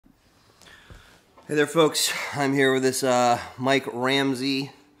Hey there folks, I'm here with this Mike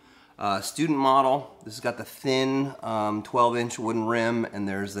Ramsey student model. This has got the thin 12-inch wooden rim, and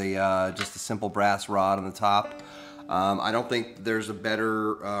there's a just a simple brass rod on the top. I don't think there's a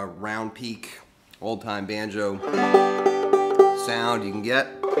better round peak old-time banjo sound you can get.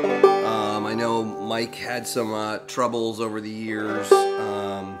 I know Mike had some troubles over the years,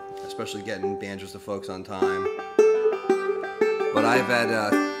 especially getting banjos to folks on time. But I've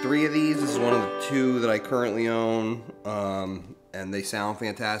had 3 of these. This is one of the 2 that I currently own, and they sound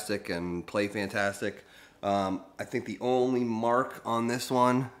fantastic and play fantastic. I think the only mark on this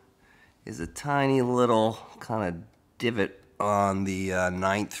one is a tiny little kind of divot on the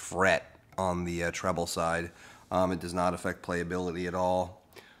 9th fret on the treble side. It does not affect playability at all.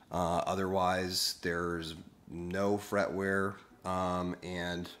 Otherwise, there's no fret wear,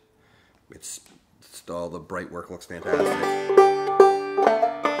 and all the bright work looks fantastic.